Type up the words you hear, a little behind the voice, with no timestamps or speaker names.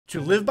To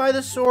live by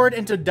the sword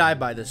and to die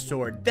by the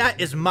sword. That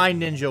is my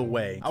ninja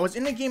way. I was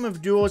in a game of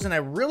duos and I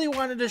really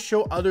wanted to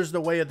show others the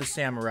way of the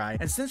samurai.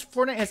 And since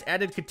Fortnite has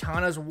added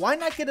katanas, why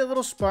not get a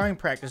little sparring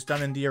practice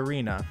done in the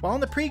arena? While in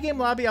the pregame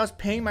lobby, I was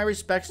paying my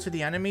respects to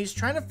the enemies,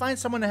 trying to find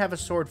someone to have a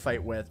sword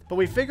fight with. But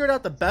we figured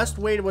out the best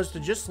way was to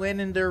just land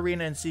in the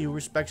arena and see who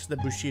respects the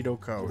Bushido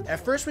code.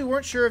 At first, we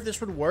weren't sure if this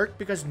would work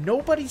because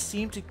nobody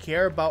seemed to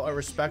care about a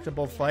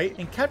respectable fight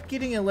and kept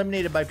getting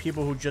eliminated by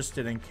people who just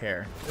didn't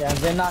care. Yeah,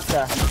 they're not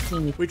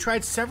the... We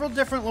tried several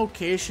different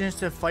locations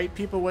to fight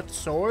people with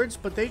swords,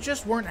 but they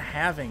just weren't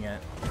having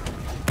it.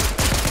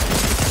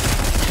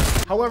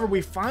 However,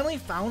 we finally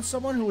found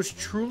someone who was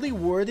truly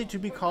worthy to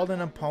be called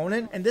an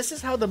opponent, and this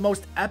is how the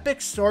most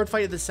epic sword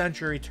fight of the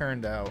century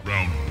turned out.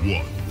 Round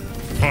 1,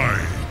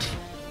 fight!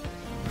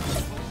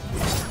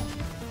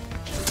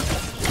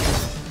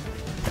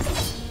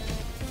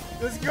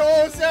 Let's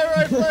go,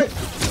 samurai fight!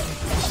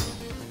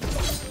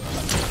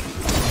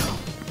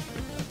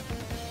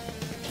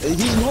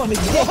 He's won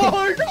again! Oh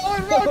my god,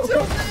 round 2,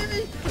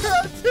 baby!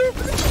 Round 2,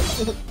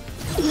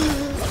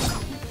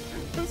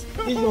 Let's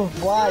go! He's gonna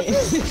fly!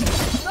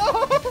 No!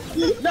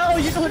 No,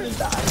 you're going to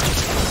die!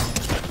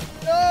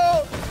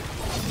 No!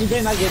 You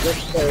better not get this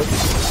first.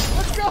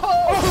 Let's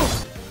go!